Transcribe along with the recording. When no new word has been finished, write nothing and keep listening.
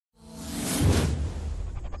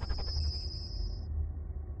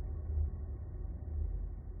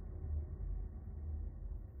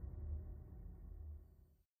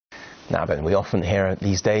Sabin, we often hear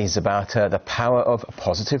these days about the power of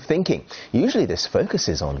positive thinking. Usually this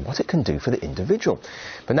focuses on what it can do for the individual.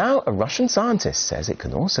 But now a Russian scientist says it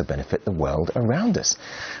can also benefit the world around us.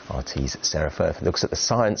 RT's Sarah Firth looks at the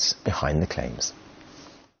science behind the claims.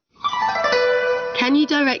 Can you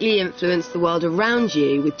directly influence the world around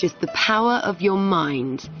you with just the power of your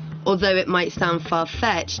mind? Although it might sound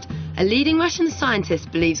far-fetched, a leading Russian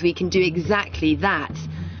scientist believes we can do exactly that.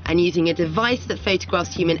 And using a device that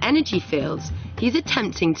photographs human energy fields, he's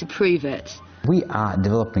attempting to prove it. We are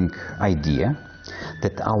developing idea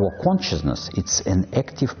that our consciousness is an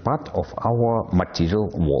active part of our material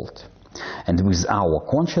world. And with our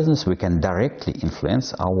consciousness we can directly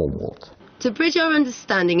influence our world. To bridge our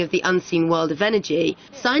understanding of the unseen world of energy,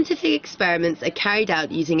 scientific experiments are carried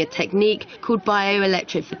out using a technique called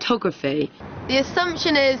bioelectric photography. The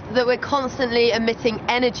assumption is that we're constantly emitting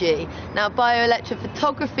energy. Now, bioelectric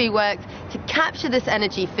photography works to capture this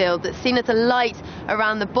energy field that's seen as a light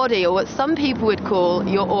around the body, or what some people would call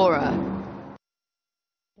your aura.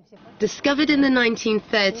 Discovered in the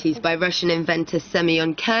 1930s by Russian inventor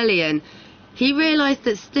Semyon Kirlian, he realized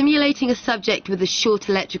that stimulating a subject with a short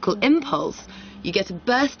electrical impulse, you get a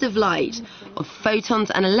burst of light, of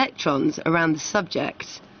photons and electrons around the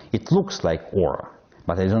subject. It looks like aura,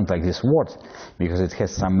 but I don't like this word because it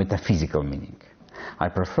has some metaphysical meaning. I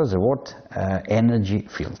prefer the word energy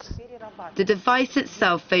field. The device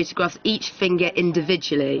itself photographs each finger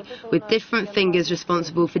individually, with different fingers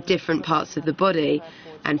responsible for different parts of the body,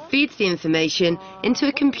 and feeds the information into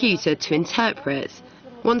a computer to interpret.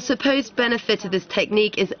 One supposed benefit of this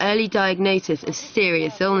technique is early diagnosis of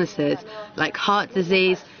serious illnesses like heart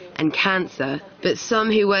disease and cancer, but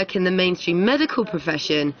some who work in the mainstream medical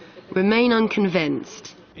profession remain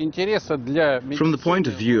unconvinced. From the point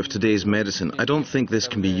of view of today's medicine, I don't think this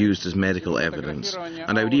can be used as medical evidence,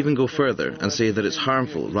 and I would even go further and say that it's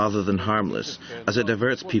harmful rather than harmless, as it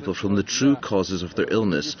diverts people from the true causes of their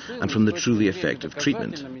illness and from the truly effective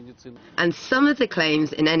treatment. And some of the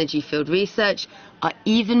claims in energy field research are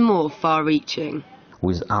even more far-reaching.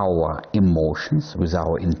 With our emotions, with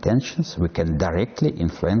our intentions, we can directly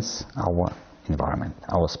influence our environment,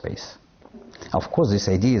 our space. Of course, this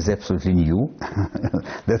idea is absolutely new.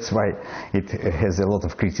 That's why it has a lot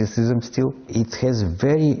of criticism still. It has a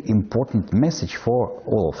very important message for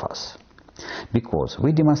all of us. Because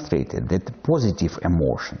we demonstrated that positive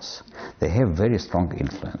emotions, they have very strong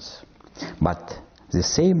influence. But the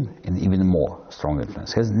same and even more strong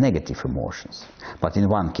influence has negative emotions. But in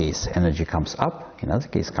one case, energy comes up, in another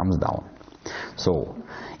case, comes down. So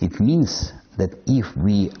it means that if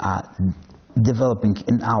we are developing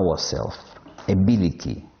in ourselves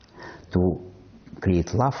ability to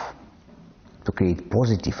create love, to create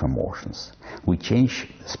positive emotions, we change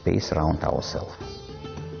space around ourselves.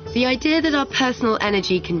 The idea that our personal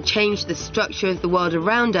energy can change the structure of the world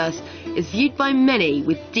around us is viewed by many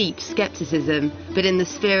with deep skepticism. But in the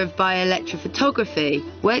sphere of bioelectric photography,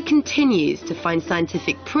 work continues to find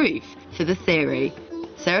scientific proof for the theory.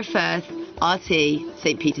 Sarah Firth, RT,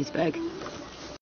 St. Petersburg.